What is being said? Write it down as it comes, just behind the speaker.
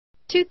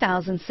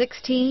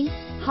2016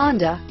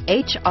 Honda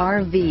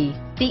HR-V.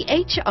 The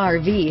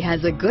HR-V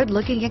has a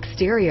good-looking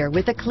exterior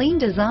with a clean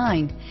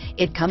design.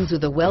 It comes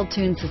with a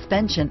well-tuned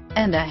suspension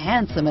and a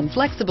handsome and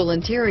flexible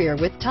interior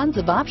with tons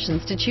of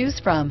options to choose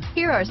from.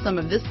 Here are some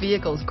of this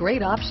vehicle's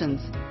great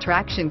options: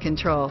 traction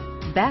control,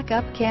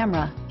 backup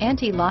camera,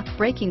 anti-lock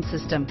braking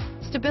system,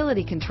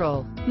 stability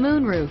control,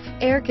 moonroof,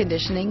 air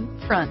conditioning,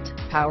 front,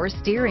 power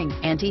steering,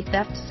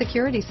 anti-theft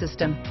security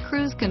system,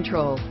 cruise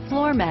control,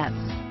 floor mats,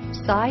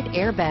 side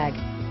airbag,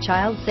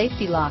 child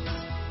safety locks,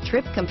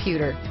 trip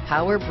computer,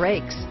 power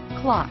brakes,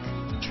 clock,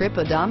 trip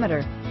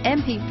odometer,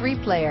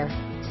 MP3 player,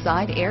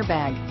 side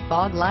airbag,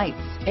 fog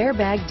lights,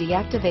 airbag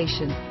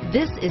deactivation.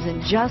 This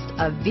isn't just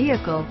a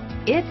vehicle,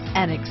 it's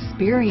an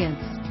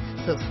experience.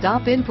 So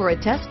stop in for a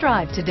test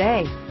drive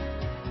today.